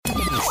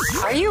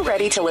Are you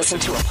ready to listen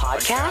to a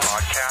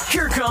podcast?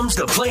 Here comes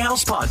the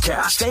Playhouse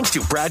Podcast, thanks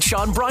to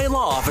Bradshaw and Bryan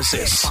Law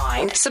Offices.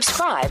 Find,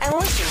 subscribe, and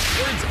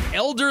listen.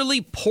 Elderly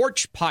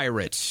Porch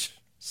Pirates.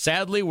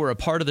 Sadly, we're a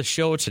part of the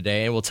show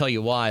today, and we'll tell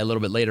you why a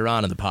little bit later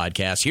on in the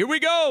podcast. Here we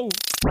go.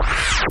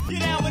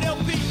 Get out with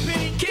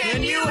LPP.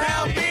 Can you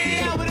help me?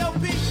 Get out with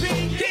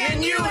LPP.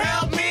 Can you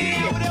help me?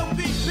 Get out with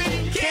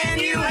LPP. Can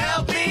you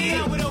help me?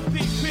 Get out with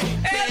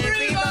LPP.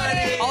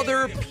 Everybody!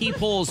 Other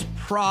people's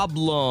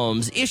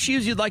problems,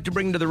 issues you'd like to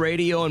bring to the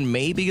radio, and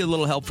maybe a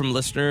little help from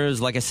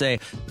listeners. Like I say,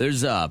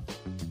 there's a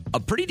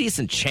pretty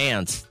decent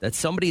chance that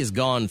somebody has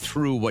gone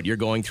through what you're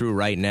going through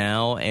right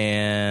now,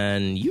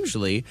 and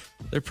usually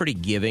they're pretty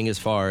giving as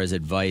far as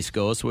advice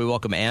goes. So we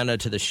welcome Anna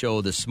to the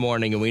show this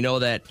morning, and we know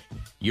that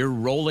you're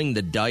rolling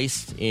the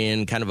dice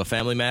in kind of a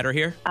family matter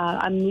here.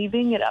 I'm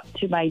leaving it up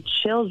to my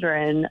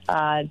children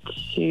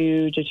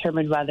to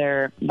determine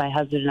whether my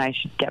husband and I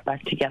should get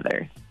back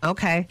together.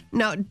 Okay.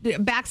 Now,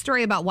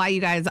 backstory about why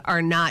you guys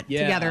are not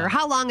together.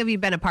 How long have you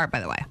been apart,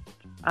 by the way?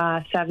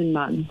 7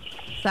 months.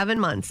 7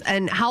 months.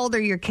 And how old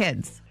are your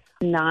kids?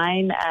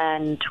 9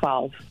 and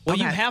 12. Well,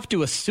 you have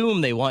to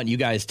assume they want you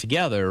guys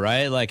together,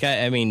 right? Like,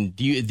 I mean,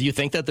 do you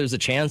think that there's a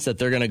chance that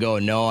they're going to go,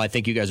 no, I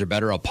think you guys are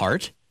better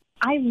apart?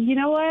 You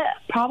know what?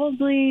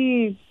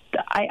 Probably,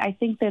 I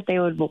think that they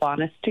would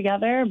want us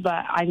together,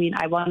 but I mean,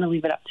 I want to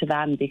leave it up to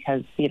them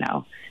because, you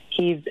know,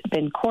 he's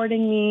been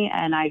courting me,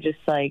 and I just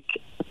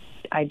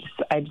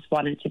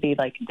want it to be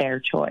like their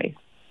choice.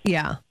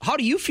 Yeah. How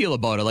do you feel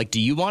about it? Like,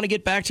 do you want to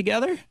get back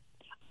together?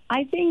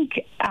 I think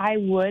I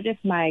would if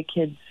my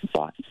kids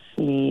want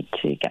me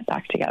to get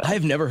back together.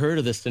 I've never heard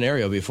of this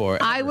scenario before.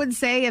 I would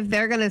say if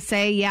they're going to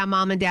say, yeah,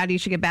 mom and dad, you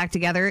should get back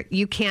together,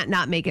 you can't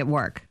not make it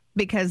work.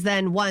 Because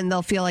then, one,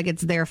 they'll feel like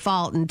it's their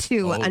fault. And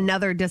two,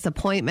 another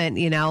disappointment,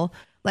 you know.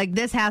 Like,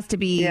 this has to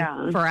be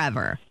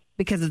forever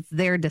because it's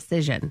their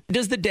decision.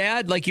 Does the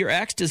dad, like your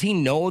ex, does he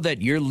know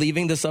that you're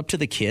leaving this up to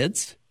the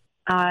kids?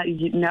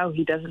 No,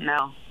 he doesn't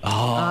know.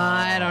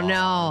 I don't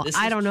know.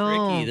 I don't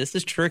know. This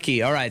is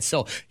tricky. All right,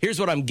 so here's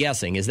what I'm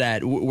guessing is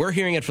that we're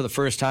hearing it for the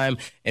first time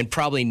and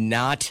probably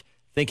not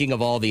thinking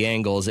of all the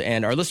angles.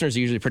 And our listeners are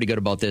usually pretty good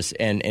about this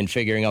and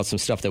figuring out some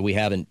stuff that we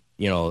haven't,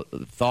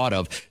 thought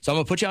of. So I'm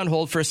going to put you on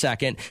hold for a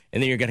second,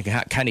 and then you're going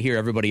to kind of hear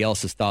everybody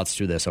else's thoughts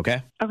through this,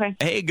 okay? Okay.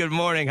 Hey, good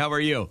morning. How are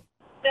you?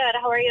 Good.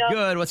 How are you?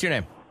 Good. What's your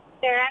name?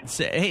 Karen.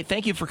 Hey,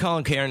 thank you for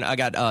calling, Karen. I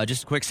got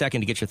just a quick second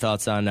to get your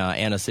thoughts on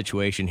Anna's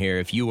situation here.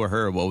 If you were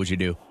her, what would you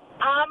do?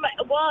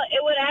 Well,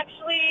 it would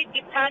actually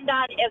depend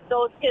on if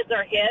those kids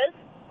are his.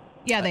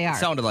 Yeah, they are.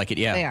 Sounded like it,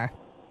 yeah. They are.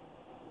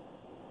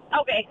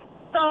 Okay.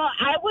 So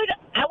I would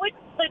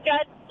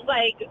suggest,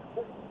 like,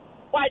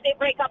 why they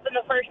break up in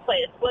the first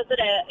place. Was it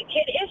a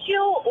kid issue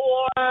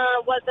or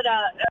was it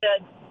a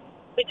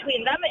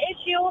between them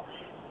issue?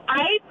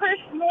 I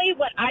personally,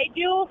 what I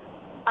do,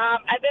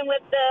 I've been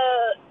with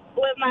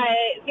my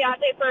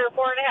fiance for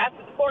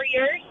 4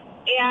 years,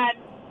 and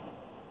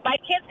my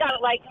kids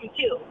gotta like him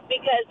too.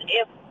 Because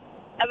if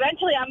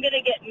eventually I'm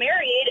gonna get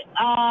married,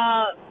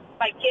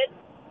 my kids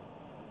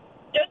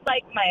just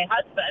like my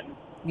husband.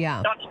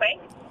 Yeah. Don't you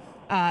think?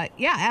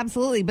 Yeah,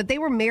 absolutely. But they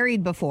were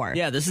married before.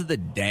 Yeah, this is the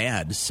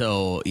dad.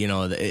 So,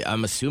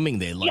 I'm assuming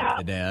they like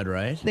the dad,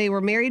 right? They were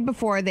married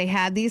before. They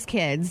had these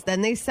kids.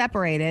 Then they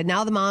separated.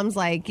 Now the mom's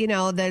like,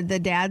 the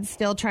dad's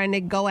still trying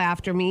to go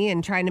after me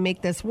and trying to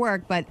make this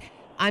work. But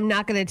I'm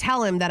not going to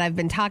tell him that I've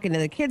been talking to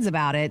the kids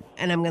about it.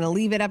 And I'm going to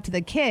leave it up to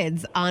the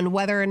kids on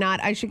whether or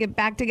not I should get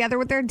back together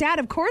with their dad.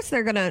 Of course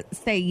they're going to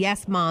say,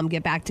 yes, mom,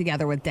 get back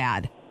together with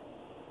dad.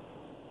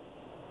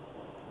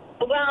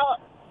 Well,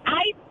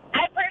 I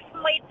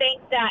personally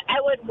think that I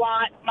would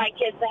want my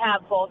kids to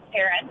have both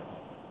parents.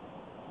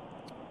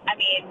 I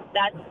mean,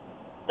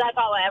 that's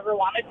all I ever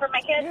wanted for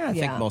my kids. Yeah, I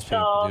think most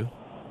people do.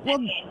 Well,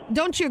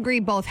 don't you agree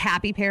both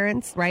happy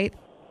parents, right?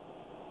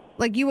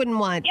 Like, you wouldn't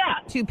want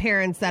two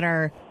parents that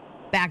are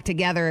back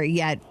together,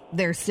 yet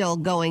they're still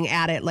going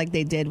at it like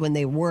they did when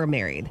they were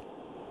married.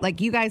 Like,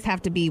 you guys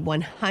have to be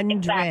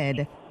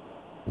 100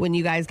 when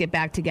you guys get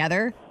back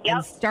together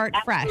and start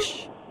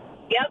fresh.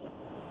 Yep.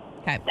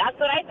 Okay. That's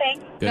what I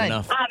think. Good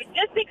enough.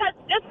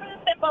 Just for the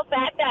simple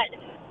fact that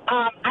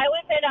I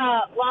was in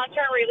a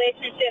long-term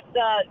relationship.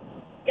 The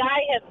guy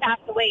has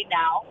passed away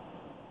now,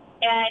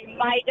 and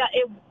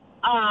it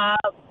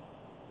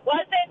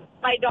wasn't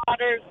my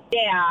daughter's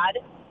dad,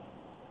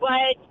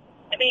 but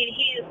I mean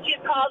she's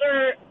called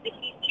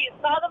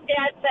him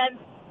dad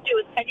since she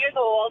was 10 years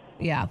old.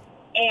 Yeah.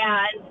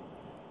 And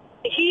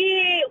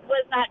he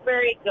was not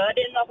very good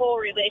in the whole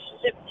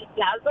relationship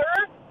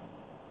together,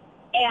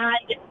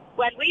 and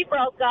when we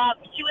broke up,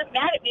 she was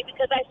mad at me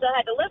because I still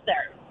had to live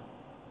there.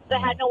 So I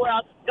had nowhere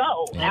else to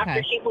go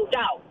after she moved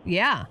out.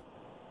 Yeah.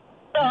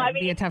 So, That'd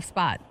be a tough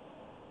spot.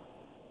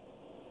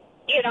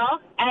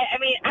 I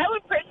mean, I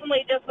would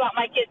personally just want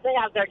my kids to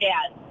have their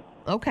dad.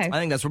 Okay. I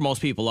think that's where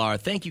most people are.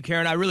 Thank you,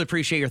 Karen. I really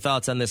appreciate your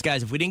thoughts on this.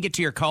 Guys, if we didn't get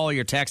to your call or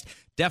your text,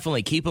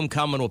 definitely keep them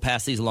coming. We'll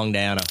pass these along to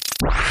Anna.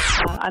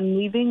 I'm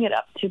leaving it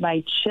up to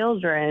my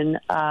children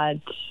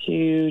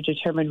to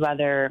determine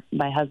whether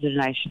my husband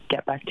and I should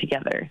get back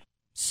together.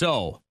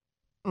 So,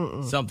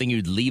 something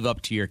you'd leave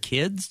up to your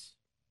kids?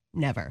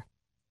 Never.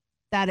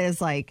 That is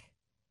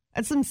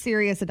that's some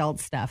serious adult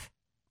stuff.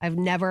 I've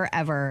never,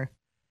 ever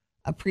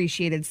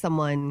appreciated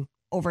someone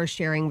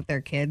oversharing with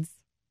their kids.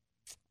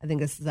 I think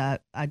this is a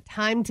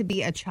time to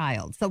be a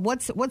child. So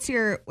what's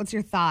your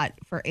thought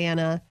for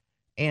Anna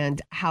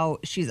and how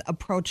she's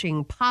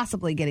approaching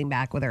possibly getting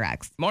back with her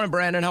ex? Morning,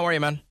 Brandon. How are you,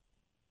 man?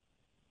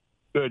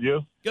 Good,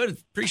 you? Good.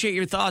 Appreciate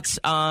your thoughts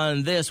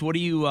on this. What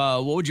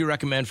would you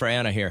recommend for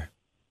Anna here?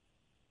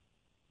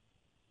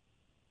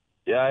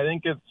 Yeah, I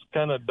think it's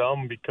kind of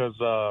dumb because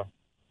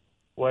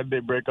why did they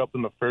break up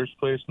in the first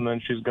place? And then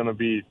she's going to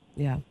be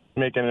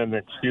making an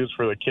excuse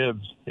for the kids,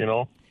 you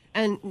know?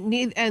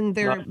 And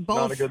they're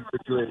both not a good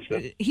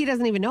situation. He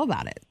doesn't even know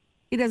about it.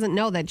 He doesn't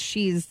know that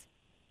she's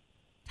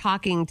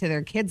talking to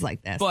their kids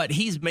like this. But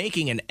he's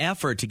making an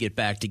effort to get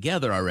back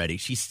together already.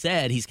 She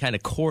said he's kind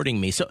of courting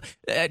me. So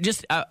I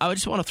just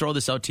want to throw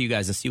this out to you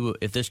guys and see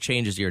if this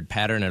changes your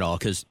pattern at all.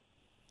 Because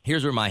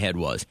here's where my head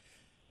was.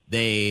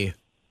 They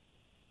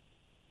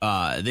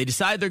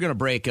decide they're going to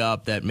break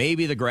up, that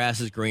maybe the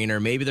grass is greener,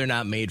 maybe they're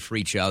not made for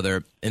each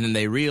other. And then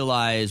they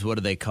realize, what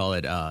do they call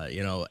it?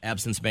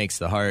 Absence makes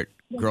the heart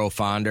grow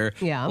fonder.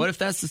 Yeah. What if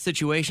that's the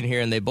situation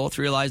here and they both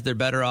realize they're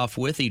better off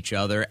with each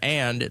other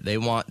and they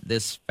want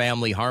this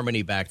family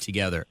harmony back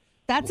together?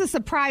 That's a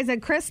surprise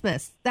at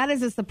Christmas. That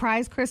is a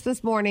surprise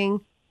Christmas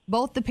morning.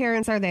 Both the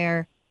parents are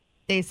there.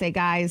 They say,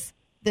 guys,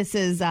 this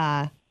is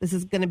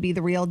going to be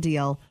the real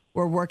deal.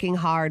 We're working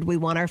hard. We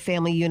want our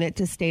family unit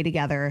to stay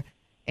together,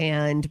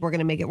 and we're going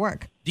to make it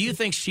work. Do you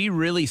think she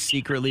really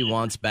secretly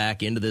wants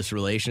back into this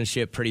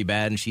relationship pretty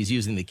bad and she's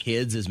using the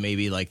kids as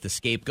maybe like the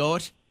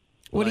scapegoat?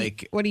 What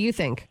do you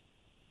think?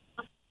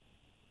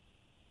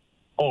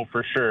 Oh,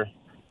 for sure.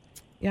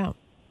 Yeah.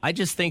 I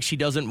just think she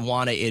doesn't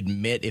want to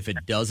admit if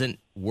it doesn't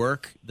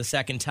work the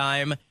second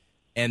time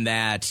and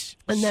then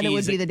it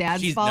would be the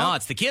dad's fault? No,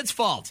 it's the kid's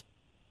fault.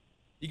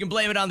 You can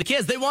blame it on the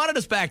kids. They wanted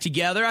us back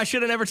together. I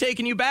should have never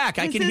taken you back.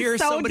 I can hear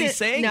somebody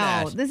saying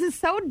that. No, this is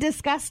so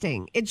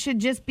disgusting. It should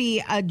just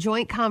be a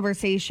joint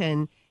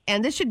conversation,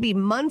 and this should be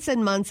months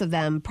and months of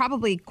them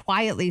probably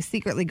quietly,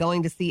 secretly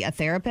going to see a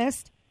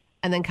therapist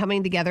and then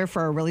coming together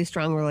for a really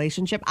strong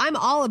relationship. I'm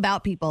all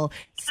about people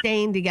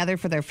staying together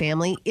for their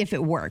family if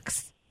it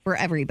works for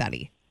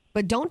everybody.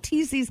 But don't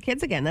tease these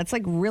kids again. That's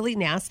really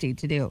nasty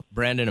to do.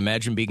 Brandon,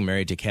 imagine being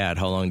married to Kat.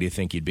 How long do you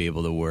think you'd be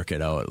able to work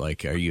it out?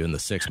 Like, are you in the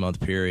 6-month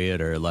period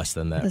or less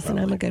than that? Listen,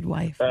 probably? I'm a good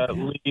wife.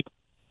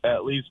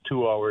 At least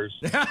 2 hours.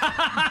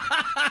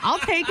 I'll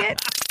take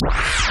it.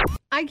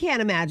 I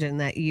can't imagine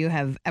that you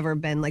have ever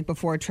been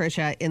before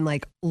Trisha in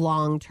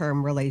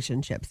long-term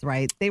relationships,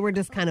 right? They were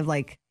just kind of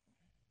like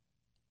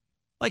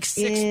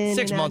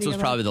 6 months was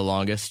probably the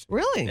longest.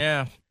 Really?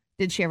 Yeah.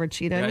 Did she ever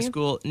cheat on you? High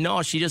school?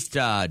 No, she just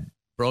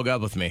broke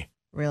up with me.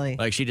 Really?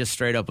 She just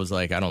straight up was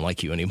like, I don't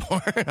like you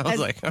anymore. I was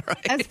like, all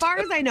right. As far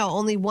as I know,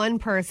 only one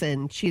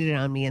person cheated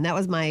on me, and that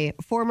was my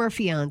former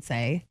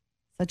fiance.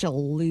 Such a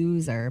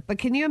loser. But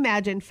can you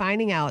imagine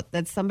finding out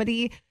that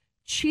somebody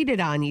cheated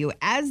on you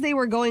as they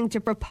were going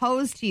to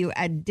propose to you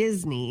at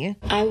Disney?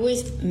 I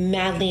was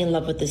madly in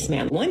love with this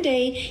man. One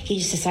day, he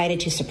just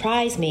decided to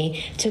surprise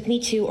me, took me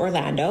to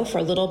Orlando for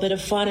a little bit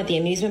of fun at the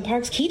amusement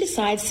parks. He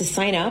decides to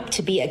sign up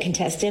to be a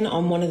contestant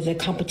on one of the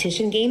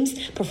competition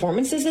games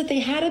performances that they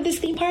had at this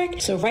theme park.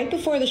 So right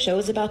before the show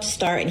is about to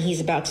start and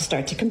he's about to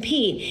start to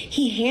compete,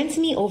 he hands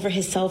me over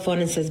his cell phone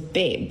and says,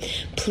 babe,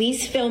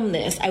 please film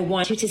this. I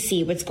want you to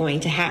see what's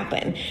going to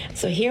happen.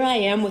 So here I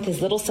am with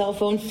his little cell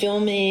phone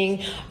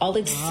filming, all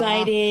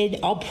excited,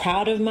 all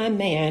proud of my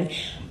man.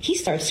 He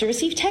starts to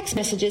receive text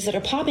messages that are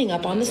popping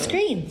up on the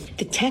screen.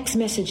 The text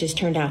messages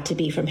turned out to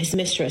be from his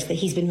mistress that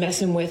he's been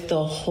messing with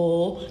the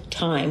whole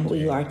time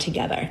we are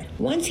together.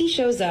 Once he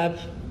shows up,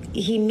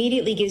 he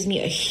immediately gives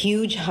me a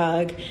huge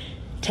hug,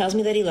 tells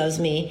me that he loves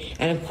me,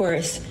 and of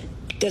course,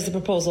 does the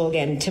proposal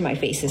again to my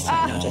face this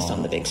time, not just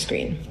on the big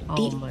screen.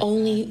 The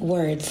only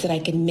words that I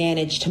could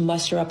manage to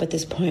muster up at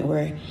this point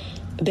were,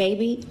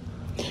 baby,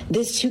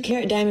 this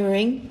 2-carat diamond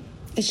ring,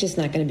 it's just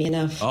not going to be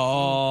enough.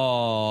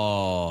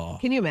 Oh.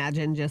 Can you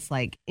imagine just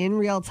in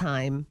real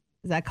time,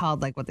 is that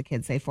called what the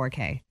kids say,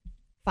 4K,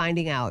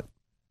 finding out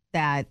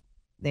that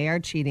they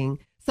are cheating?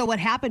 So what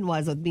happened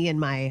was with me and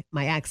my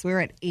ex, we were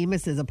at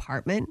Amos's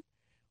apartment.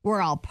 We're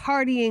all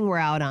partying. We're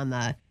out on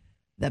the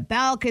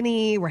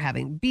balcony. We're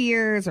having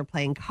beers. We're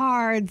playing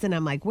cards. And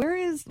I'm like, where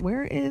is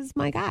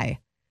my guy?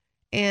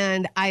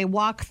 And I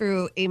walk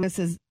through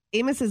Amos's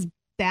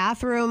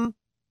bathroom,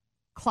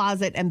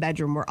 closet, and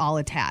bedroom were all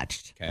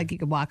attached. Okay. You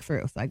could walk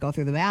through. So I go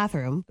through the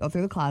bathroom, go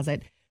through the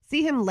closet,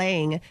 see him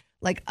laying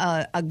like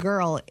a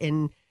girl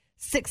in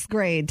 6th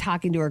grade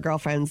talking to her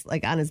girlfriends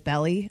on his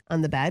belly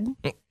on the bed.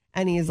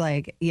 And he's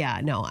like,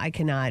 yeah, no, I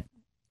cannot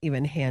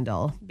even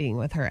handle being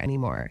with her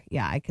anymore.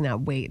 Yeah, I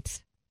cannot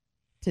wait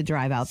to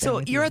drive out there. So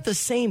you're at the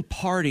same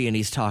party and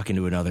he's talking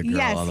to another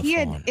girl on the phone. Yes, he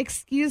had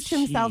excused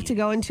himself to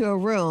go into a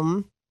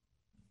room,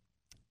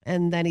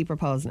 and then he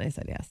proposed and I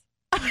said yes.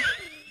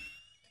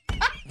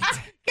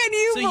 Can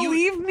you you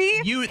believe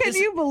me? Can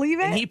you believe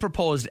it? And he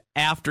proposed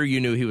after you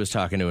knew he was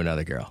talking to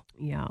another girl.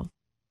 Yeah.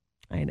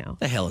 I know.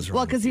 The hell is wrong?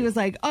 Well, because he was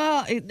like,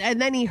 oh,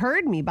 and then he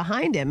heard me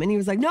behind him and he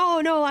was like, no,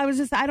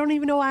 I don't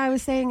even know why I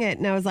was saying it.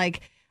 And I was like,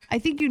 I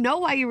think you know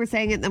why you were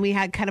saying it. And then we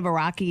had kind of a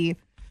rocky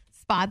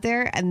spot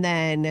there. And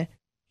then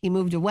he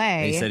moved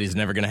away. And he said he's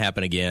never going to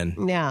happen again.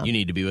 Yeah. You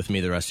need to be with me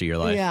the rest of your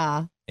life.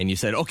 Yeah. And you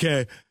said,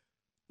 okay.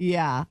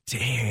 Yeah.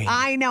 Dang.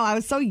 I know. I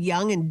was so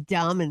young and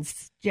dumb and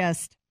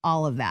just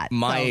all of that.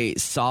 My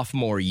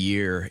sophomore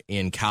year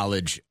in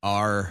college,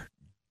 our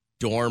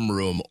dorm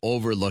room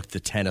overlooked the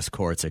tennis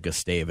courts at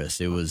Gustavus.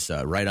 It was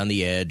right on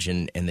the edge,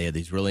 and they had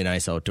these really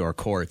nice outdoor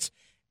courts.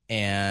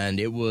 And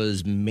it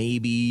was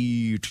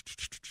maybe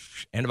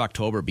end of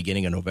October,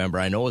 beginning of November.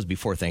 I know it was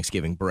before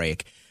Thanksgiving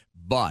break,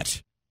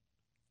 but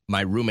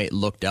my roommate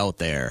looked out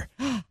there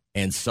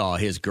and saw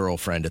his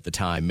girlfriend at the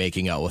time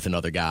making out with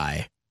another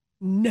guy.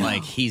 No.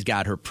 Like, he's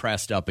got her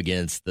pressed up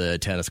against the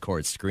tennis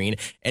court screen.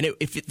 And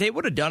if they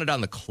would have done it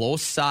on the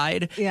close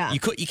side, you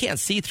can't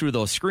see through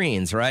those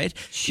screens, right?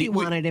 She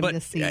wanted him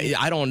to see.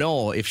 I don't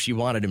know if she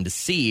wanted him to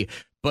see,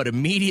 but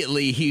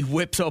immediately he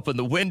whips open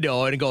the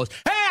window and goes,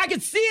 hey, I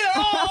can see it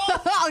all!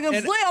 I can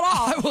see it all!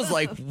 I was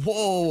like,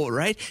 whoa,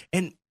 right?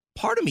 And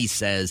part of me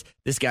says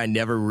this guy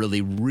never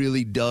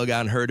really dug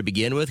on her to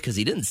begin with because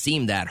he didn't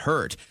seem that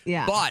hurt.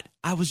 Yeah. But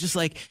I was just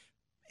like,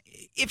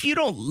 if you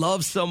don't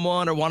love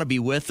someone or want to be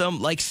with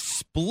them, like,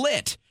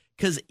 split.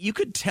 Because you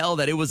could tell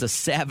that it was a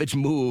savage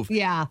move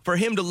for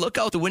him to look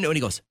out the window and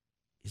he goes,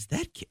 is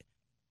that kid?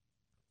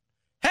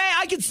 Hey,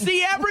 I can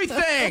see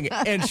everything.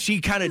 And she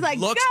kind of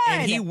looks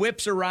and he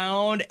whips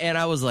around. And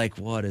I was like,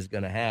 what is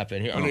going to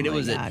happen here? I mean,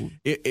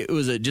 it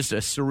was just a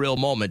surreal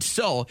moment.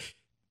 So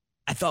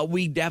I thought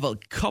we'd have a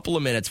couple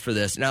of minutes for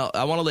this. Now,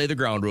 I want to lay the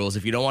ground rules.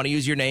 If you don't want to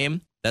use your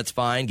name, that's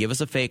fine. Give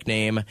us a fake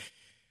name.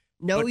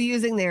 No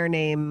using their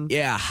name.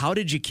 Yeah. How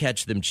did you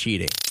catch them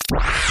cheating?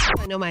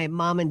 I know my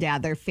mom and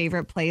dad, their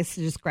favorite place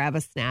to just grab a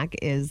snack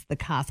is the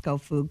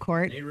Costco food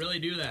court. They really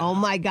do that. Oh,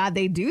 my God,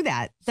 they do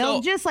that.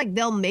 They'll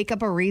they'll make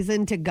up a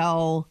reason to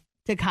go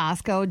to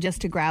Costco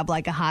just to grab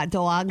like a hot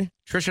dog.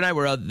 Trish and I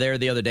were out there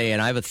the other day,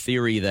 and I have a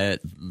theory that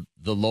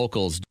the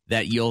locals,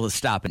 that you'll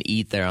stop and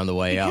eat there on the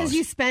way out. Because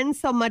you spend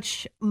so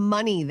much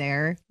money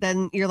there,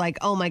 then you're like,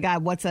 oh, my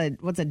God, what's a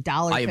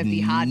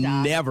 $1.50 hot dog?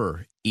 I've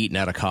never eaten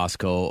at a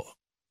Costco.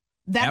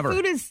 That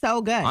food is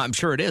so good. I'm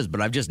sure it is,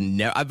 but I've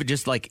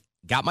just like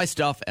got my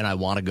stuff and I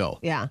want to go.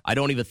 Yeah. I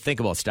don't even think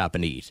about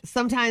stopping to eat.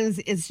 Sometimes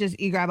it's just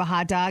you grab a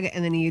hot dog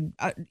and then you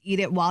eat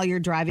it while you're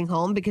driving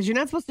home because you're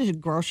not supposed to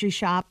grocery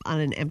shop on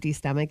an empty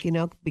stomach,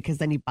 because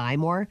then you buy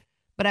more.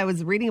 But I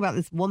was reading about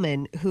this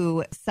woman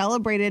who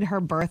celebrated her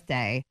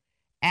birthday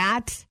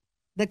at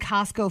the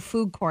Costco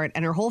food court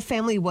and her whole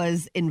family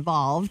was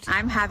involved.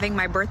 I'm having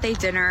my birthday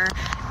dinner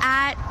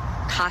at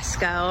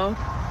Costco.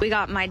 We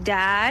got my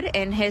dad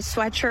in his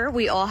sweatshirt.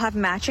 We all have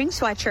matching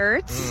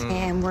sweatshirts.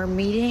 And we're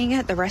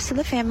meeting the rest of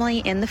the family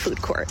in the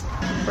food court.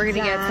 We're going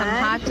to get some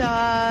hot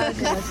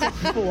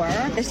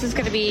dogs. This is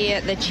going to be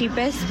the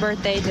cheapest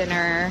birthday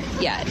dinner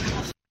yet.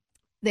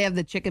 They have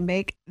the chicken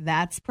bake.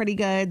 That's pretty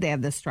good. They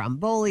have the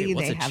stromboli. Wait,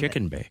 what's they a have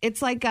chicken bake?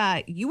 It's like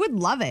you would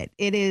love it.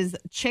 It is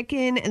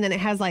chicken, and then it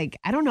has like,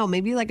 I don't know,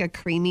 maybe like a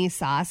creamy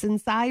sauce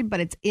inside,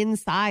 but it's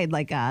inside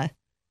like a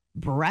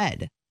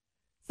bread.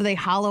 So they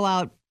hollow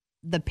out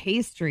the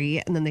pastry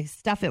and then they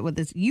stuff it with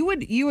this. You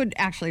would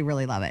actually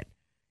really love it.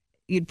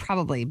 You'd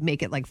probably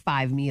make it like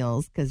 5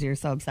 meals because you're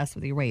so obsessed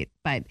with your weight.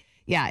 But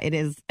yeah, it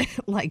is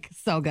like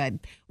so good.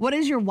 What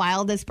is your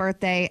wildest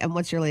birthday and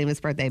what's your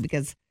lamest birthday?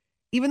 Because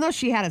even though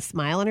she had a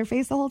smile on her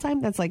face the whole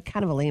time, that's like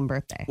kind of a lame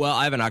birthday. Well,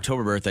 I have an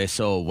October birthday.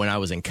 So when I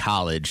was in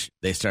college,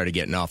 they started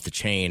getting off the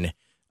chain.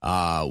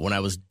 When I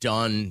was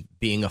done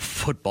being a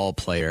football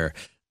player,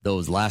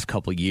 those last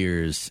couple of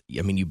years,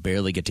 I mean, you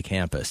barely get to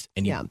campus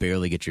and you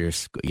barely get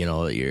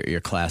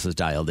your classes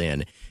dialed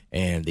in,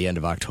 and the end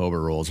of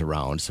October rolls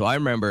around. So I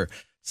remember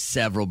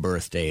several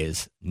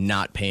birthdays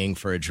not paying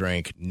for a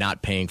drink,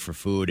 not paying for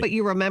food. But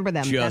you remember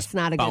them. Just that's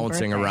not a good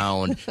bouncing birthday.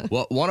 around.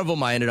 Well, one of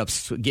them I ended up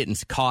getting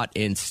caught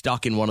and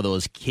stuck in one of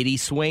those kiddie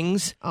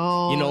swings.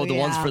 Oh, the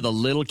ones for the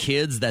little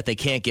kids that they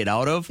can't get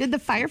out of. Did the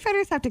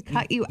firefighters have to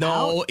cut you out?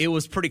 No, it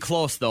was pretty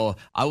close, though.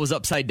 I was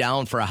upside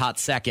down for a hot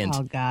second.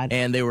 Oh, God.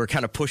 And they were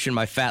kind of pushing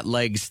my fat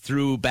legs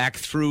back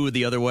through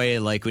the other way,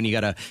 like when you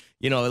got to,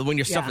 when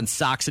you're stuffing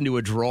socks into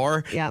a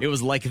drawer. Yep. It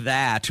was like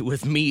that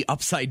with me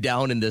upside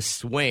down in this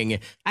swing.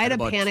 I had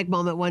a panic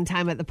moment one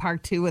time at the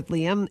park, too, with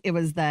Liam. It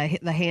was the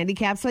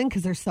handicap swing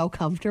because they're so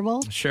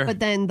comfortable. Sure. But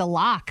then the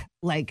lock,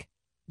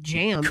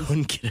 jammed.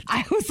 Couldn't get it.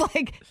 I was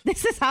like,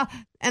 this is how,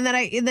 and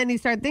then you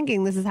start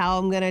thinking, this is how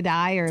I'm going to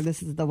die, or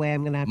this is the way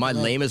I'm going to have to live.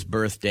 Lamest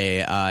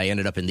birthday, I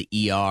ended up in the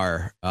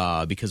ER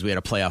because we had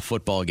a playoff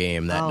football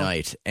game that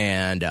night,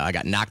 and I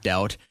got knocked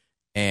out.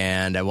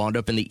 And I wound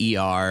up in the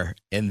ER,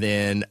 and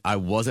then I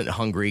wasn't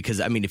hungry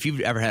because, I mean, if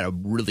you've ever had a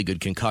really good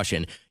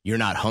concussion, you're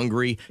not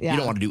hungry. Yeah. You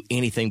don't want to do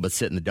anything but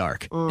sit in the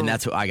dark. And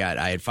that's what I got.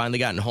 I had finally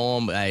gotten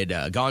home. I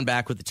had gone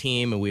back with the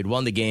team, and we had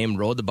won the game,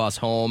 rode the bus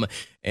home,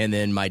 and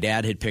then my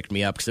dad had picked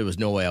me up because there was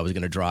no way I was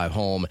going to drive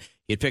home.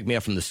 He'd pick me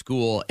up from the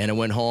school, and I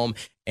went home,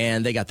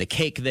 and they got the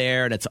cake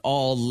there, and it's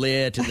all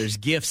lit, and there's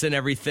gifts and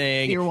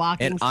everything. You're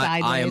walking and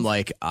sideways. I am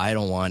like, I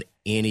don't want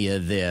any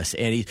of this.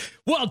 And he's,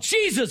 well,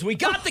 Jesus, we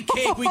got the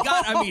cake.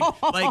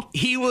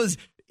 He was...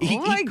 He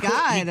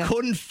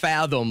couldn't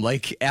fathom,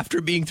 like,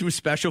 after being through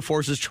Special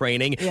Forces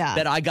training,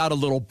 that I got a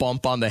little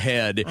bump on the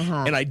head,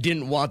 and I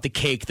didn't want the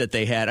cake that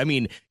they had. I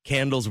mean,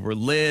 candles were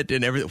lit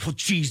and everything. Well,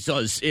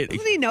 Jesus. Doesn't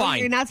he know fine.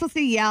 you're not supposed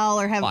to yell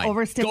or have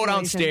overstimulation? Go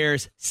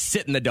downstairs,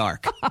 sit in the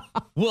dark.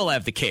 We'll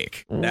have the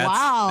cake.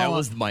 Wow. That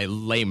was my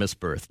lamest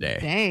birthday.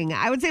 Dang.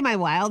 I would say my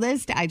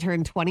wildest, I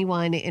turned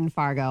 21 in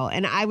Fargo.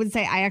 And I would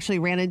say I actually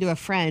ran into a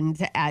friend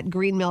at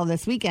Green Mill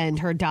this weekend.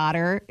 Her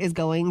daughter is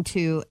going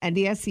to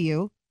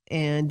NDSU.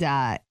 And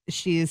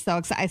she is so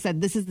excited. I said,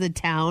 this is the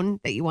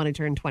town that you want to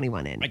turn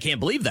 21 in. I can't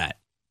believe that.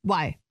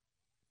 Why?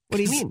 What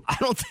do you mean?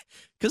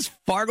 Because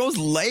Fargo's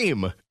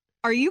lame.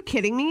 Are you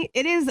kidding me?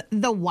 It is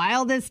the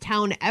wildest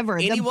town ever.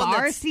 The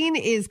bar scene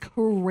is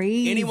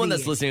crazy. Anyone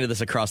that's listening to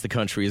this across the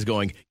country is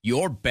going,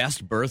 your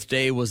best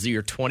birthday was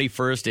your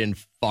 21st in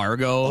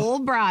Fargo?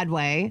 Old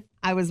Broadway.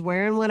 I was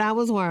wearing what I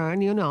was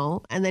wearing,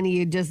 and then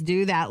you just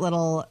do that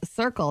little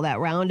circle, that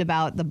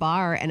roundabout the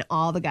bar, and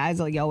all the guys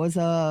will, yo, what's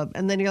up?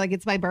 And then you're like,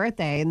 it's my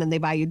birthday. And then they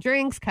buy you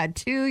drinks, cut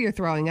two, you're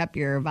throwing up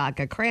your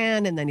vodka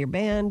cran, and then your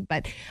band.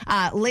 But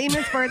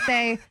lamest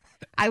birthday,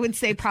 I would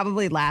say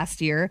probably last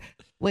year.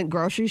 Went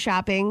grocery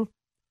shopping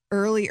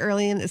early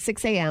in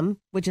 6 a.m.,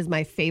 which is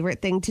my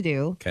favorite thing to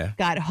do. Okay.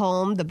 Got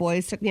home. The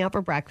boys took me out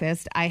for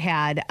breakfast. I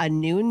had a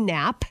noon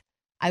nap.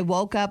 I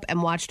woke up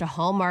and watched a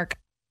Hallmark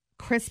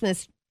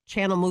Christmas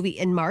Channel movie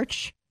in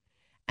March.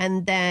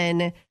 And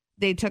then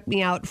they took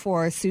me out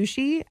for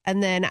sushi.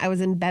 And then I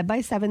was in bed by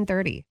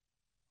 7:30.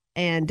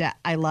 And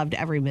I loved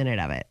every minute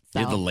of it.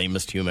 So you're the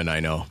lamest human I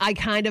know. I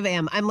kind of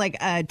am. I'm like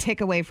a tick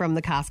away from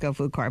the Costco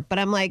food court. But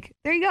I'm like,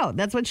 there you go.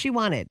 That's what she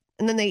wanted.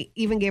 And then they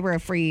even gave her a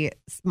free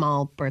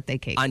small birthday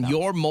cake. On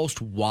your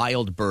most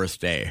wild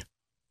birthday,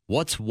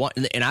 what's one?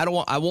 And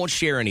I won't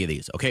share any of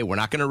these. Okay, we're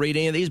not going to read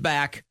any of these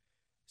back,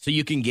 so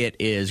you can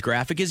get as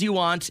graphic as you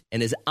want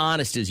and as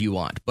honest as you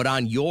want. But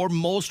on your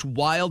most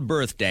wild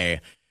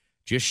birthday,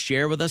 just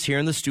share with us here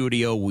in the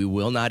studio. We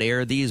will not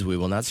air these. We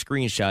will not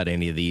screenshot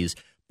any of these.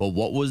 But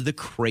what was the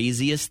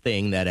craziest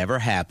thing that ever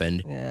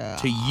happened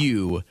to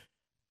you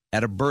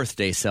at a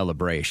birthday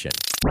celebration?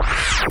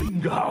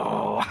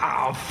 Bingo!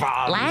 How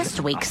fun!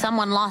 Last week,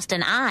 someone lost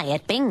an eye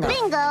at bingo.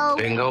 Bingo!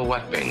 Bingo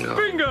what bingo?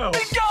 Bingo!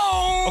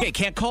 Bingo! Okay,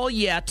 can't call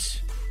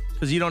yet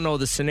because you don't know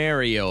the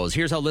scenarios.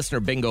 Here's how listener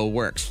bingo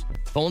works.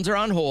 Phones are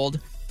on hold,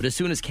 but as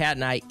soon as Kat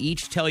and I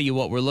each tell you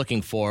what we're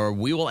looking for,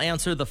 we will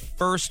answer the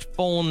first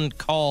phone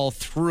call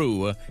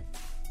through,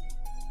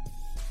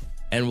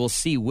 and we'll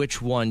see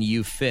which one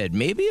you fit.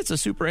 Maybe it's a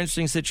super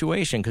interesting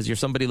situation because you're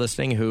somebody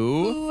listening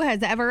who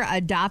has ever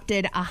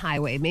adopted a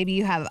highway. Maybe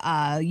you have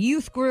a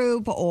youth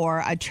group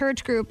or a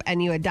church group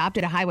and you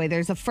adopted a highway.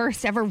 There's a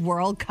first ever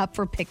World Cup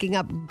for picking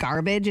up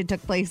garbage. It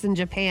took place in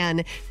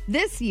Japan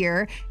this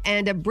year,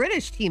 and a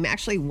British team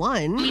actually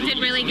won. We did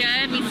really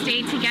good. We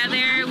stayed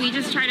together. We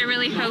just tried to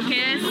really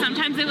focus.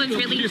 Sometimes it was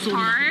really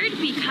hard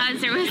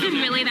because there wasn't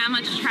really that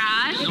much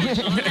trash.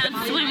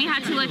 That's when we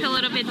had to look a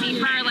little bit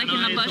deeper, like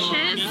in the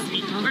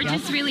bushes. Or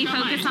just really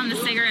focus on the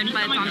cigarette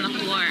butts on the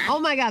floor. Oh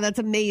my God, that's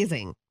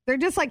amazing. They're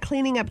just like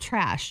cleaning up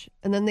trash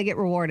and then they get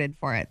rewarded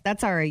for it.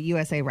 That's our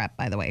USA rep,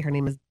 by the way. Her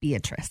name is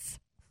Beatrice.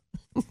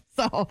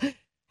 So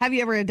have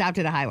you ever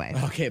adopted a highway?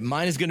 Okay,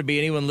 mine is going to be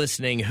anyone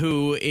listening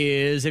who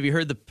is, have you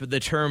heard the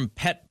term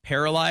pet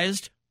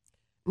paralyzed?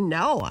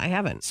 No, I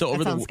haven't. So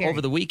over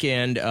the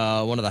weekend,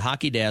 one of the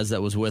hockey dads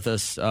that was with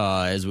us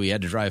as we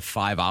had to drive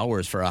 5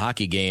 hours for a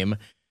hockey game,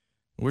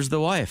 where's the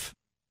wife?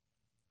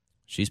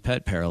 She's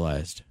pet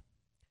paralyzed.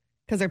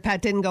 Because her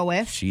pet didn't go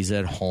with? She's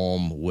at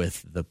home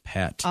with the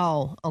pet.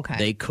 Oh, okay.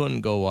 They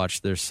couldn't go watch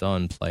their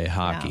son play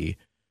hockey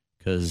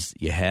because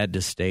you had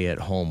to stay at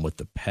home with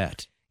the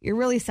pet. You're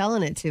really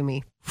selling it to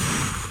me.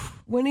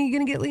 When are you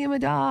going to get Liam a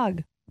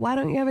dog? Why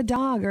don't you have a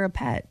dog or a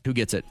pet? Who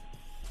gets it?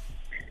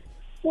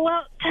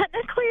 Well,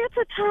 technically it's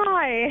a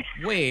tie.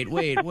 Wait.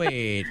 I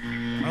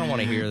don't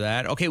want to hear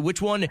that. Okay,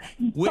 which one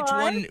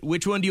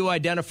do you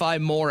identify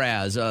more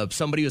as?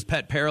 Somebody who's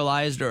pet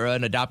paralyzed or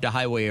an adopt a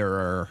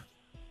highwayer?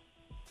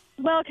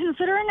 Well,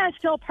 considering I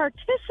still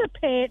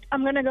participate,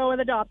 I'm going to go with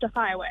adopt a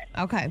highway.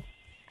 Okay.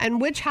 And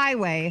which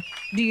highway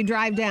do you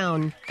drive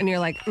down and you're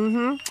like,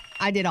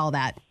 I did all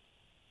that?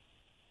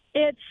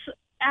 It's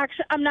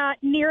actually, I'm not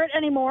near it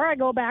anymore. I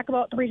go back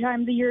about 3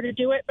 times a year to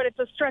do it, but it's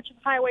a stretch of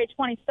Highway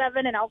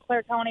 27 in Eau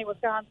Claire County,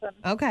 Wisconsin.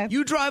 Okay.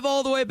 You drive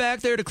all the way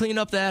back there to clean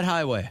up that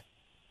highway?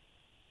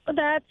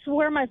 That's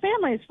where my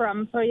family's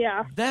from, so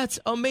yeah. That's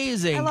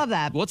amazing. I love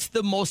that. What's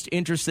the most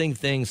interesting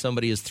thing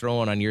somebody is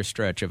throwing on your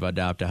stretch of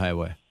Adopt a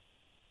Highway?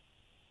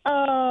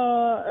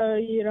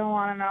 You don't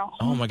want to know.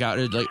 Oh, my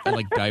God.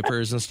 Like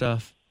diapers and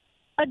stuff?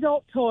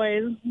 adult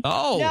toys.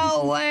 Oh.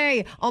 No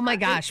way. Oh, my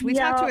gosh. We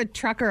talked to a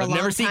trucker a I've long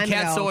never time seen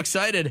cats ago, so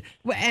excited.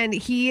 and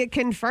he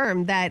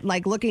confirmed that,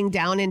 like, looking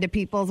down into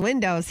people's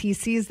windows, he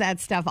sees that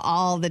stuff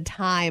all the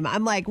time.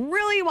 I'm like,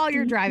 really? While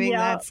you're driving?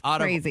 That's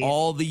Out crazy. of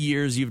all the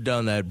years you've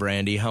done that,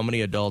 Brandy, how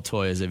many adult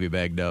toys have you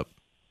bagged up?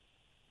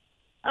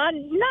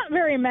 Not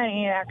very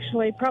many,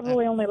 actually.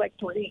 Probably only like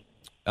 3.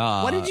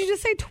 What did you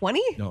just say,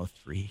 20? No,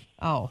 3.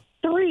 Oh.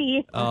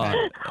 3.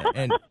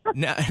 And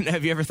now,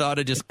 have you ever thought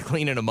of just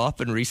cleaning them up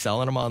and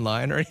reselling them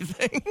online or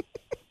anything?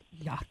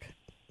 Yuck.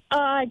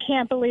 I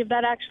can't believe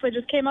that actually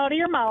just came out of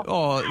your mouth.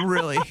 Oh,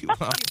 really?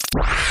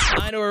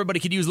 I know everybody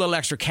could use a little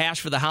extra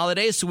cash for the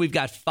holidays, so we've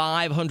got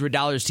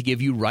 $500 to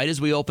give you right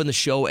as we open the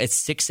show at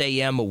 6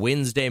 a.m.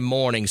 Wednesday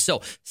morning.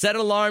 So set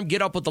an alarm,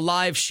 get up with the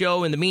live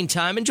show. In the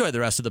meantime, enjoy the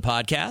rest of the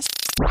podcast.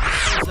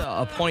 There's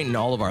a point in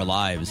all of our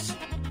lives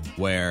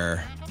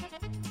where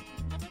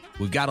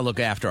we've got to look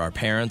after our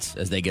parents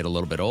as they get a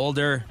little bit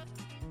older.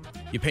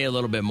 You pay a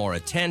little bit more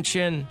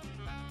attention.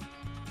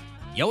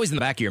 You always in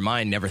the back of your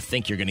mind never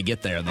think you're going to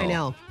get there, though. I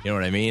know. You know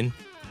what I mean?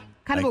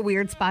 Kind of a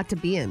weird spot to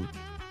be in.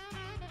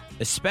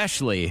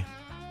 Especially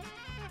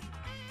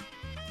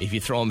if you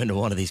throw them into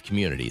one of these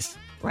communities.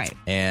 Right.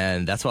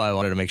 And that's why I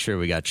wanted to make sure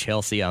we got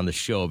Chelsea on the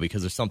show,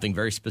 because there's something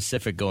very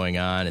specific going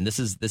on. And this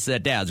is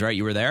at Dad's, right?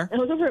 You were there? I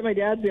was over at my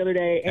dad's the other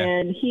day,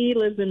 and he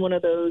lives in one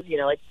of those,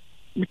 like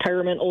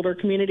retirement older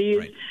communities.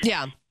 Right.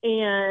 Yeah.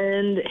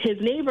 And his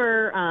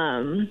neighbor,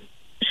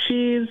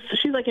 she's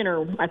like in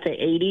her, I'd say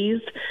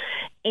 80s.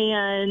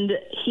 And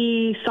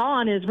he saw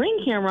on his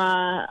Ring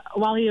camera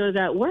while he was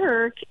at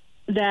work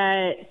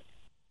that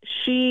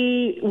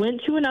she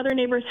went to another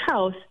neighbor's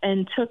house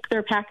and took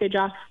their package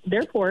off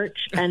their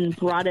porch and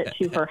brought it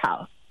to her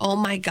house. Oh,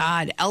 my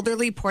God.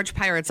 Elderly Porch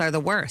Pirates are the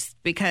worst,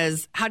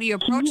 because how do you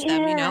approach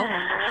them, you know?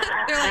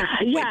 They're like,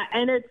 yeah,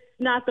 and it's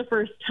not the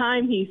first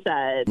time, he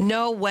said.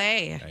 No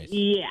way. Nice.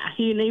 Yeah,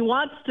 he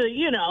wants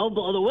to,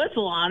 blow the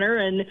whistle on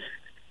her,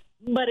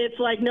 but it's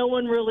like no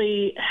one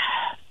really,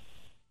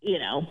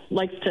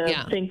 likes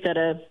to think that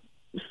a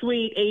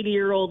sweet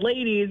 80-year-old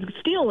lady's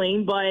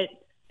stealing, but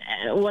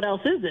what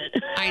else is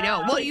it? I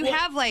know. Well, you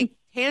have like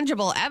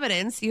tangible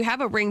evidence. You have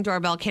a Ring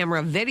doorbell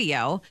camera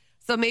video.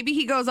 So maybe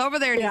he goes over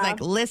there and he's like,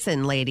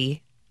 listen,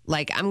 lady,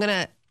 like, I'm going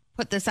to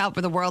put this out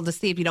for the world to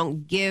see if you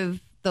don't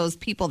give those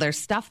people their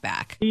stuff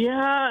back.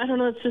 Yeah, I don't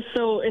know. It's just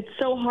it's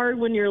so hard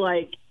when you're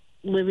like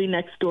living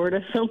next door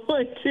to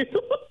someone too.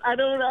 I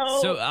don't know.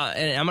 So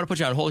and I'm going to put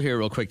you on hold here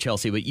real quick,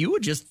 Chelsea, but you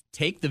would just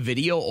take the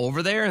video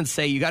over there and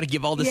say, you got to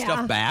give all this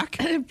stuff back?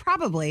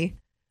 Probably.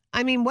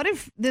 I mean, what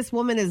if this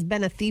woman has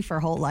been a thief her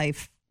whole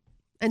life?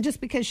 And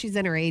just because she's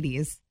in her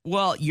 80s.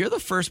 Well, you're the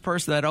first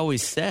person that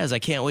always says, I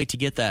can't wait to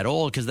get that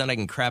old, because then I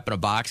can crap in a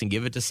box and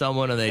give it to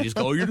someone and they just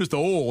go, oh, you're just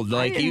old.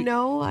 Like, I didn't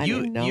know.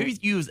 You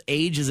use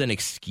age as an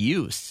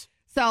excuse.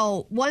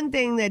 So one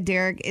thing that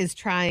Derek is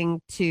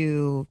trying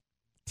to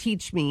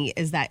teach me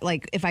is that,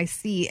 like, if I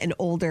see an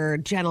older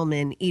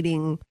gentleman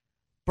eating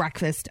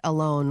breakfast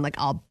alone, like,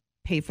 I'll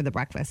pay for the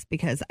breakfast,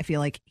 because I feel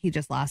like he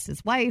just lost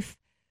his wife,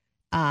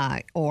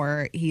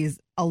 or he's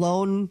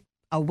alone,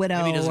 a widow.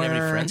 Maybe he doesn't have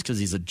any friends because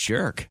he's a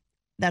jerk.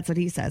 That's what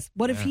he says.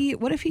 What if he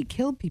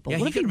killed people? Yeah,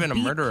 what he if could have been a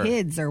beat murderer.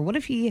 kids? Or what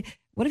if he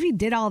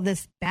did all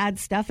this bad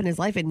stuff in his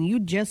life and you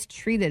just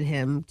treated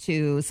him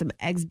to some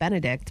Eggs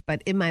Benedict?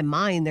 But in my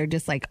mind, they're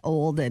just like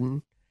old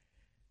and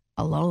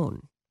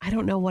alone. I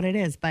don't know what it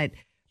is, but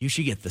you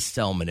should get the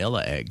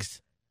salmonella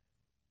eggs.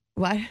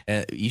 What?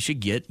 You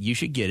should get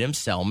him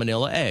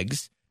salmonella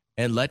eggs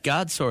and let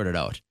God sort it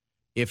out.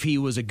 If he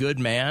was a good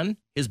man,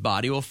 his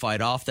body will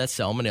fight off that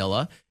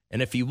salmonella.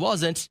 And if he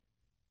wasn't,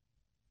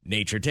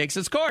 nature takes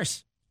its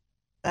course.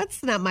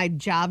 That's not my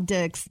job to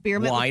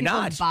experiment with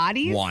people's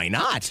bodies. Why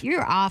not?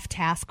 You're off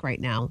task right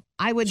now.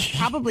 I would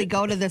probably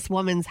go to this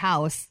woman's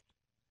house.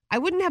 I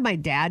wouldn't have my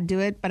dad do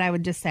it, but I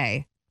would just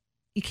say,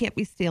 you can't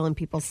be stealing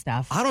people's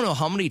stuff. I don't know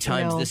how many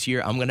times this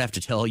year I'm going to have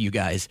to tell you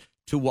guys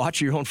to watch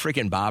your own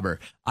freaking bobber.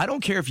 I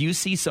don't care if you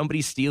see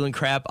somebody stealing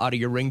crap out of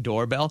your Ring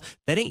doorbell.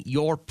 That ain't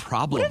your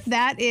problem. What if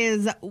that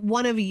is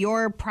one of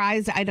your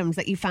prized items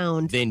that you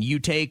found? Then you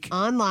take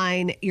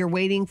online, you're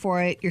waiting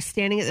for it, you're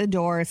standing at the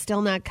door,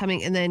 still not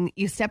coming, and then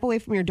you step away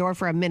from your door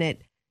for a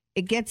minute.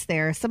 It gets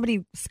there.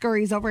 Somebody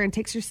scurries over and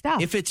takes your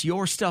stuff. If it's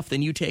your stuff,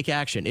 then you take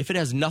action. If it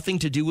has nothing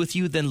to do with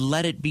you, then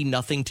let it be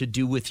nothing to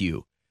do with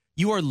you.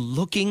 You are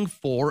looking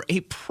for a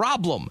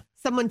problem.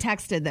 Someone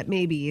texted that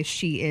maybe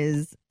she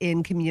is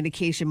in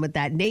communication with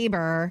that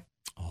neighbor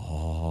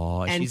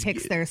and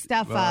picks their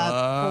stuff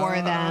up for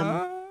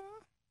them.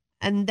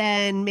 And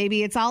then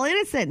maybe it's all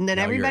innocent. And then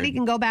everybody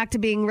can go back to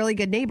being really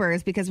good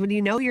neighbors, because when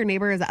you know your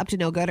neighbor is up to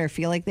no good or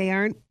feel like they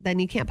aren't, then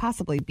you can't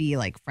possibly be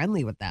like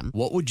friendly with them.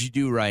 What would you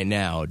do right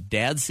now?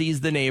 Dad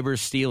sees the neighbor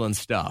stealing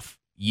stuff.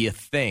 You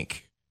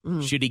think.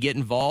 Should he get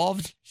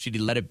involved? Should he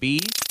let it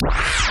be?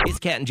 It's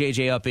Kat and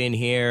JJ up in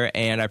here,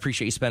 and I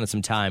appreciate you spending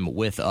some time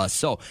with us.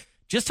 So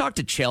just talk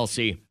to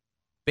Chelsea.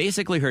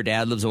 Basically, her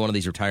dad lives in one of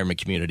these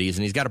retirement communities,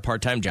 and he's got a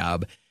part-time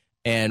job.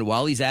 And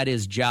while he's at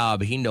his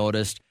job, he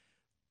noticed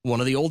one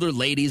of the older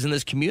ladies in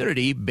this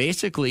community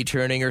basically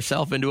turning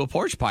herself into a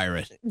porch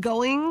pirate.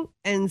 Going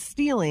and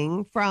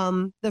stealing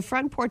from the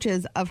front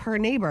porches of her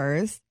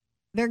neighbors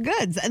their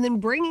goods and then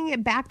bringing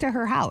it back to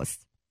her house.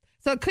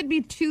 So it could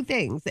be two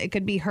things. It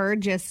could be her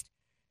just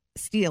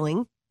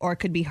stealing, or it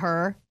could be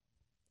her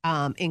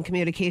in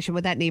communication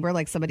with that neighbor,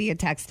 like somebody had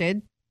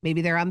texted.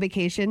 Maybe they're on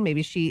vacation.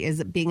 Maybe she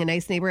is being a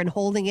nice neighbor and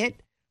holding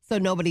it so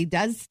nobody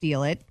does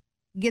steal it.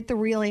 Get the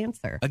real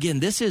answer. Again,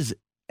 this is,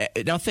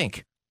 now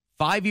think,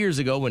 5 years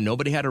ago when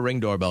nobody had a Ring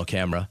doorbell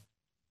camera,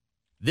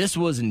 this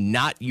was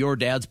not your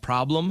dad's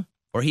problem,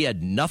 or he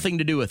had nothing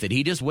to do with it.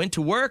 He just went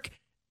to work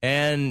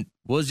and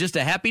was just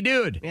a happy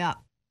dude. Yeah.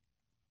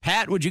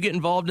 Pat, would you get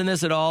involved in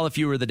this at all if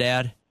you were the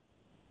dad?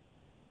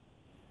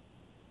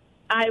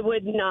 I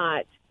would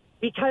not,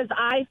 because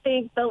I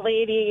think the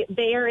lady,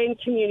 they are in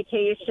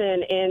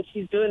communication and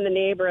she's doing the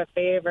neighbor a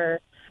favor.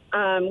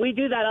 We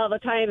do that all the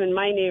time in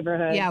my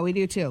neighborhood. Yeah, we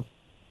do too.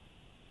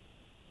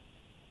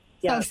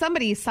 Yeah. So if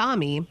somebody saw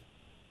me,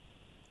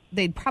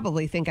 they'd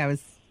probably think I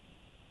was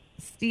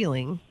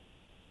stealing.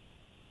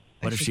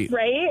 What if she?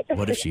 Right?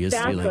 What if she is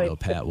stealing, though,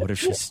 Pat? What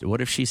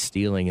if she's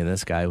stealing, and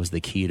this guy was the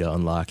key to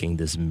unlocking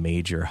this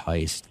major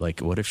heist?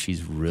 Like, what if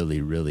she's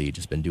really, really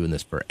just been doing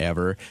this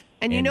forever?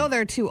 And you know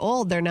they're too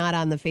old. They're not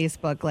on the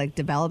Facebook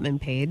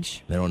development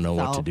page. They don't know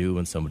what to do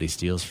when somebody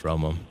steals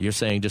from them. You're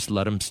saying just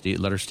let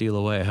her steal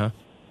away, huh?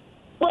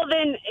 Well,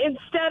 then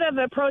instead of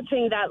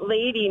approaching that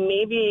lady,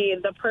 maybe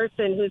the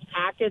person whose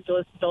package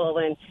was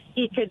stolen,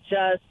 he could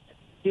just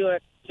do a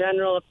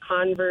general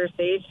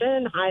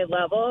conversation, high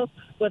level,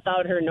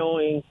 without her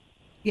knowing.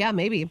 Yeah,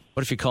 maybe.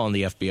 What if you're calling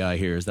the FBI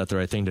here? Is that the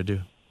right thing to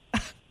do?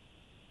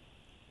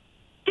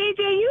 DJ,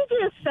 you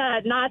just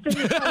said not to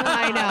be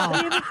I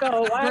know. Leave it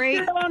go. Why Great.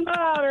 you don't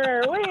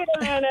bother? Wait a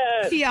minute.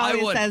 He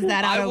always says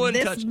that out of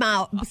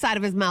this side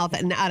of his mouth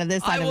and out of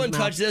this side of his mouth. I wouldn't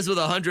touch this with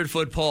a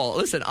 100-foot pole.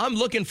 Listen, I'm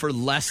looking for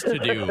less to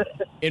do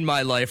in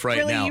my life right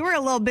now. Really, you were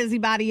a little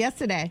busybody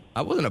yesterday.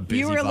 I wasn't a busybody.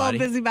 You were a little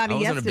busybody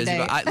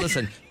yesterday.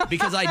 Listen,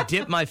 because I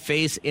dipped my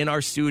face in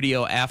our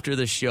studio after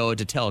the show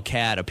to tell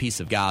Kat a piece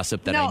of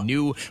gossip that I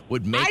knew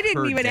would make her I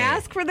didn't even day.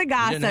 ask for the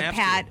gossip,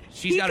 Pat.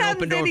 She's got an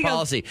open door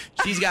policy.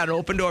 She's got an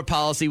open door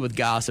policy with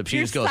gossip. She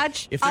just goes,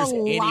 if there's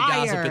any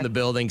gossip in the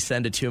building,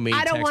 send it to me.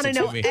 I don't want to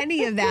know me.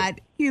 any of that.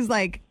 He's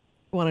like,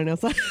 want to know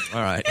something?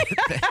 All right.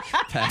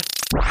 Pat.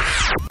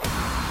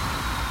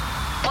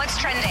 What's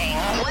trending?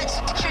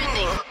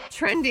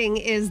 Trending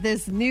is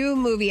this new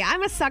movie.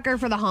 I'm a sucker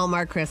for the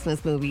Hallmark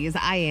Christmas movies.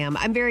 I am.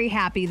 I'm very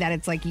happy that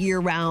it's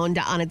year-round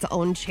on its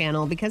own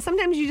channel, because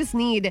sometimes you just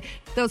need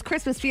those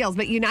Christmas feels.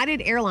 But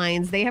United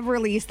Airlines, they have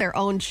released their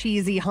own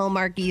cheesy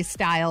Hallmarky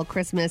style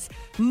Christmas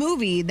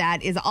movie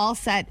that is all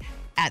set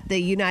at the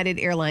United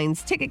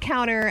Airlines ticket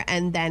counter,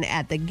 and then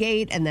at the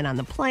gate, and then on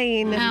the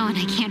plane. Oh, and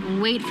I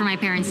can't wait for my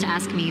parents to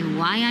ask me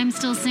why I'm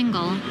still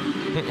single.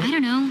 I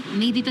don't know,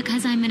 maybe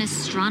because I'm an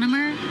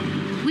astronomer?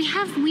 We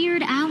have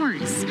weird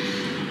hours.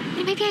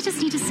 And maybe I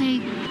just need to say,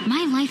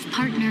 my life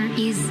partner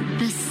is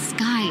the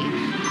sky.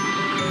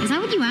 Is that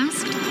what you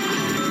asked?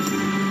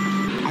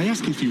 I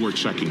asked if you were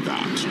checking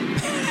that.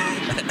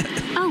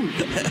 Oh,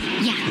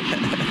 yeah.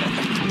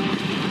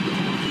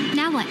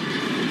 Now what?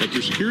 At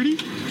your security,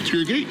 to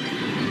your gate.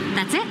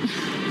 That's it.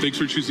 Thanks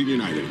for choosing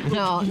United.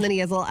 No, and then he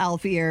has little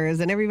elf ears,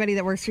 and everybody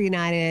that works for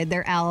United,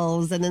 they're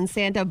elves, and then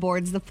Santa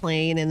boards the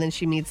plane, and then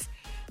she meets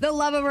the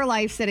love of her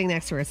life sitting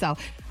next to her. So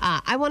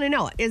I want to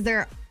know, is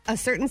there a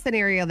certain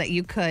scenario that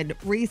you could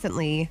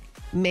recently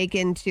make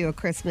into a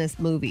Christmas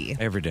movie?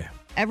 Every day.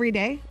 Every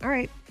day? All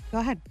right, go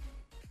ahead.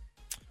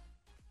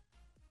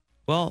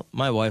 Well,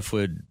 my wife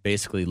would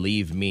basically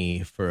leave me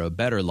for a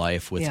better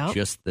life with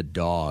just the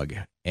dog,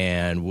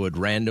 and would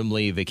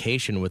randomly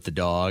vacation with the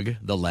dog,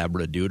 the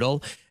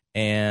Labradoodle,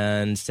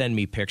 and send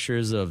me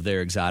pictures of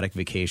their exotic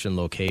vacation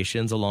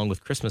locations along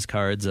with Christmas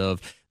cards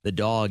of the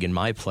dog in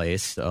my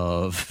place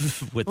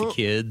with the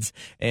kids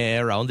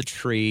and around the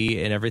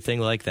tree and everything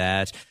like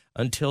that,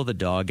 until the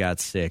dog got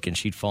sick and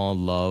she'd fall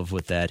in love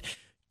with that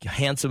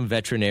handsome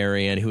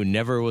veterinarian who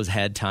never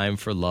had time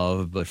for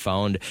love, but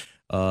found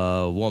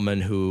a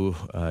woman who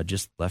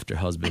just left her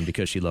husband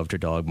because she loved her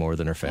dog more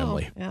than her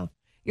family. Oh, yeah.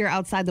 You're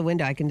outside the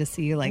window. I can just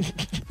see you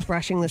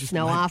brushing the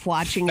snow off,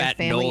 watching your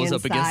family nose inside.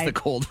 up against the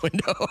cold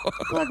window.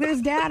 Look,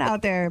 there's Dad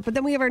out there. But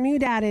then we have our new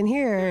dad in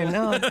here. And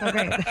it's so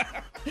great.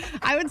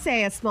 I would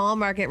say a small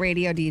market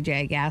radio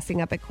DJ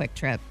gassing up at Quick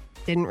Trip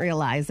didn't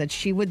realize that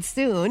she would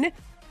soon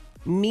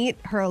meet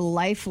her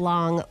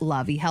lifelong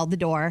love. He held the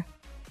door,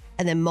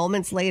 and then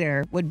moments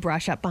later would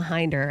brush up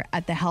behind her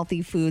at the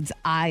healthy foods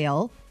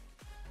aisle,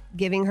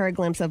 giving her a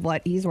glimpse of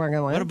what he's working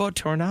on. What about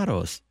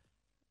tornadoes?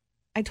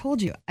 I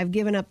told you, I've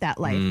given up that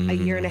life a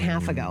year and a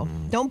half ago.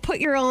 Don't put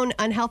your own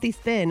unhealthy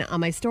spin on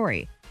my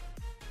story.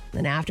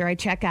 Then after I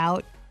check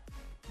out,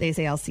 they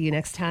say, I'll see you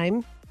next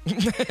time.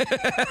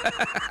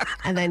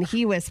 And then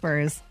he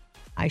whispers,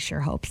 I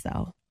sure hope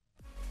so.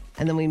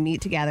 And then we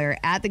meet together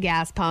at the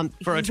gas pump.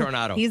 For a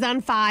tornado. He's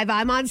on 5,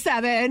 I'm on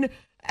 7.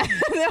 And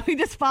then we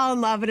just fall in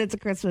love, and it's a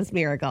Christmas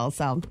miracle.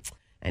 So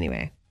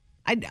anyway,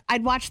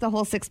 I'd watch the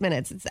whole 6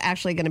 minutes. It's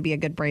actually going to be a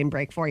good brain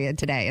break for you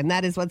today. And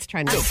that is what's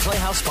trending. The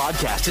Playhouse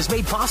Podcast is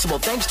made possible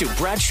thanks to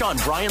Bradshaw and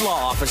Bryan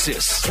Law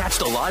Offices. Catch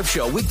the live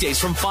show weekdays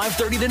from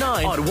 5:30 to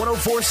 9 on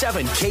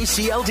 104.7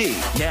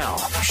 KCLD. Now,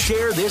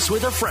 share this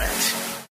with a friend.